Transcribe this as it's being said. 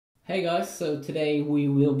Hey guys, so today we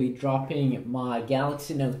will be dropping my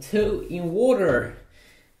Galaxy Note 2 in water.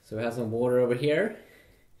 So we have some water over here.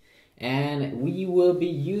 And we will be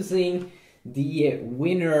using the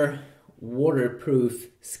Winner waterproof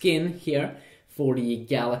skin here for the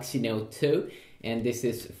Galaxy Note 2. And this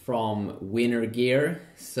is from Winner Gear.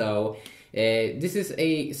 So this is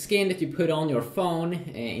a skin that you put on your phone,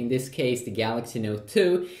 in this case the Galaxy Note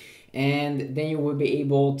 2. And then you will be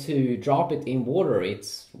able to drop it in water.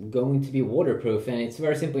 It's going to be waterproof, and it's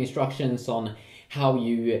very simple instructions on how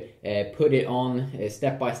you put it on,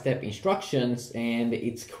 step-by-step instructions, and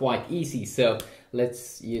it's quite easy. So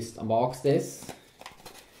let's just unbox this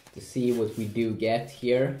to see what we do get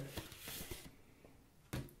here.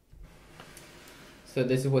 So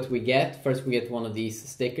this is what we get. First we get one of these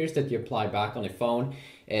stickers that you apply back on the phone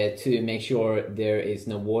to make sure there is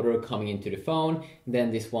no water coming into the phone.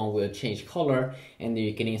 Then this one will change color and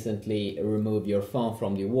you can instantly remove your phone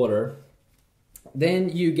from the water. Then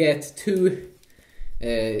you get two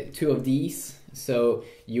of these. So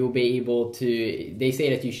you'll be able to, they say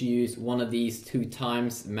that you should use one of these 2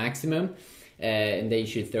 times maximum. And then you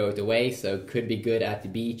should throw it away. So it could be good at the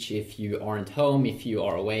beach if you aren't home, if you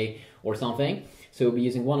are away or something. So we'll be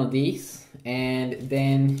using one of these, and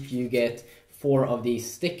then you get 4 of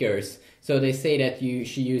these stickers. So they say that you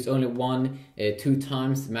should use only 2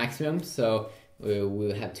 times maximum. So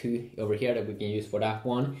we'll have 2 over here that we can use for that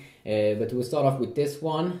one. But we'll start off with this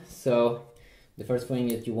one. So the first thing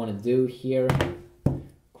that you want to do here, of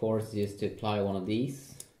course, is to apply one of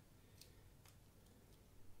these.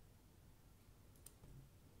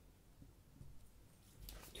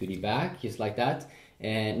 To the back, just like that.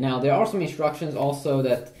 And now there are some instructions also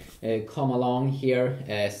that come along here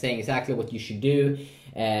saying exactly what you should do.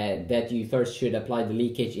 That you first should apply the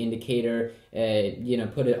leakage indicator,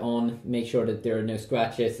 put it on, make sure that there are no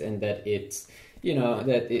scratches and that it's,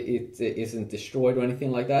 that it isn't destroyed or anything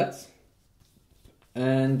like that.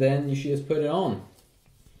 And then you should just put it on.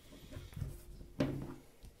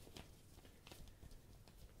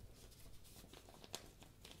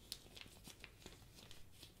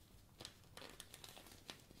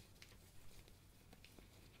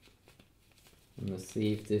 Let's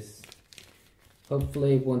see if this,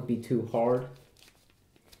 hopefully it won't be too hard.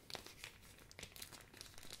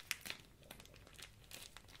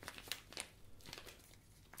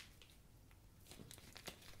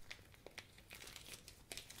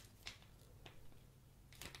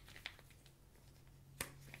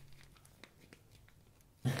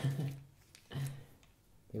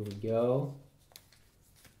 Here we go.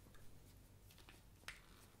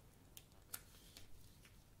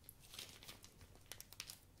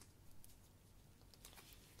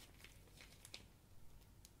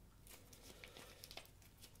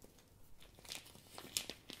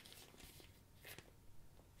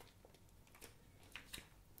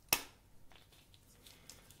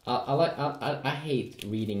 I hate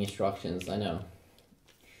reading instructions, I know.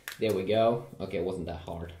 There we go. Okay, it wasn't that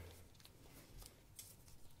hard.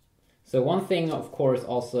 So one thing, of course,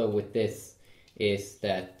 also with this is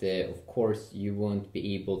that, of course, you won't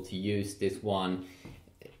be able to use this one.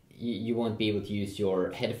 You won't be able to use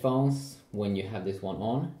your headphones when you have this one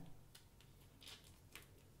on.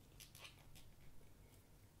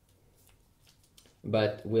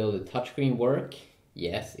 But will the touchscreen work?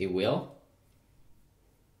 Yes, it will.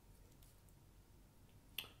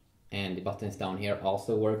 And the buttons down here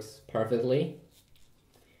also works perfectly.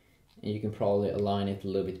 And you can probably align it a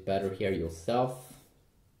little bit better here yourself.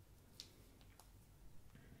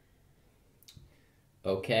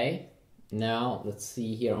 Okay, now let's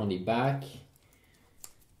see here on the back.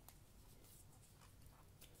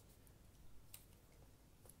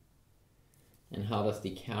 And how does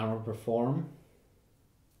the camera perform?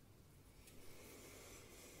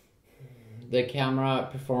 The camera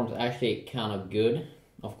performs actually kind of good.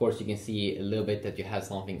 Of course, you can see a little bit that you have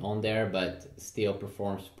something on there, but still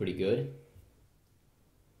performs pretty good.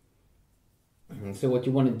 So what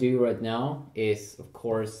you want to do right now is, of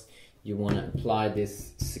course, you want to apply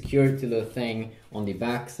this security little thing on the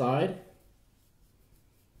back side.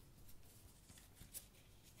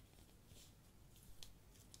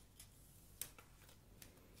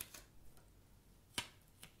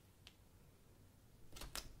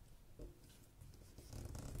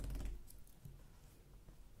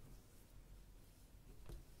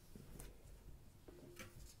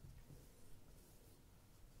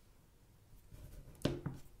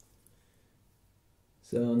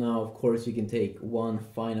 So now, of course, you can take one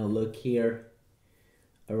final look here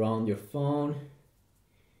around your phone.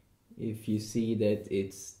 If you see that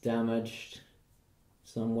it's damaged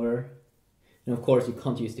somewhere, and of course you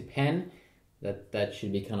can't use the pen, That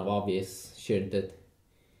should be kind of obvious, shouldn't it?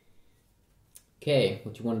 Okay,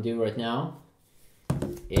 what you want to do right now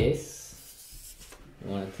is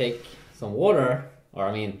you want to take some water, or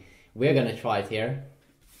I mean, we're gonna try it here.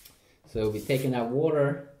 So we're taking that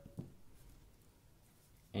water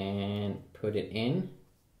and put it in.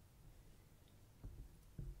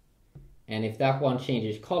 And if that one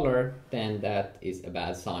changes color, then that is a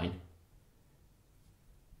bad sign.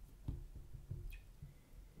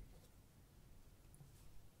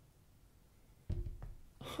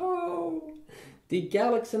 Oh, the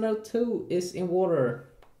Galaxy Note 2 is in water.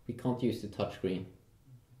 We can't use the touchscreen.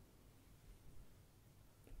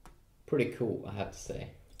 Pretty cool, I have to say.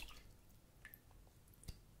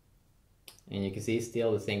 And you can see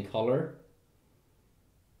still the same color.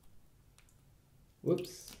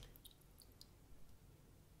 Whoops.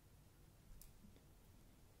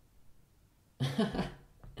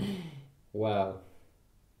 Wow.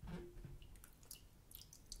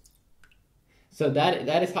 So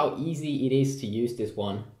that is how easy it is to use this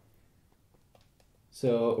one.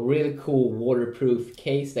 So really cool waterproof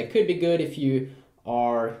case that could be good if you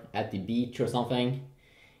are at the beach or something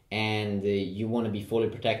and you want to be fully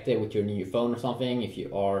protected with your new phone or something. If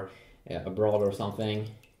you are abroad or something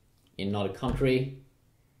in another country,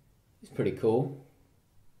 it's pretty cool.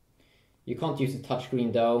 You can't use the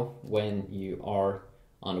touchscreen though when you are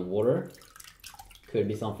on the water. Could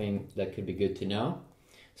be something that could be good to know.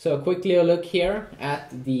 So quickly a look here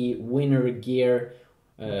at the Winner Gear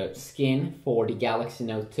skin for the Galaxy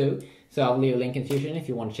Note 2. So I'll leave a link in the description if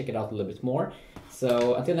you want to check it out a little bit more.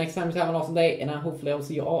 So until next time, have an awesome day, and hopefully I'll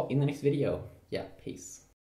see you all in the next video. Yeah, peace.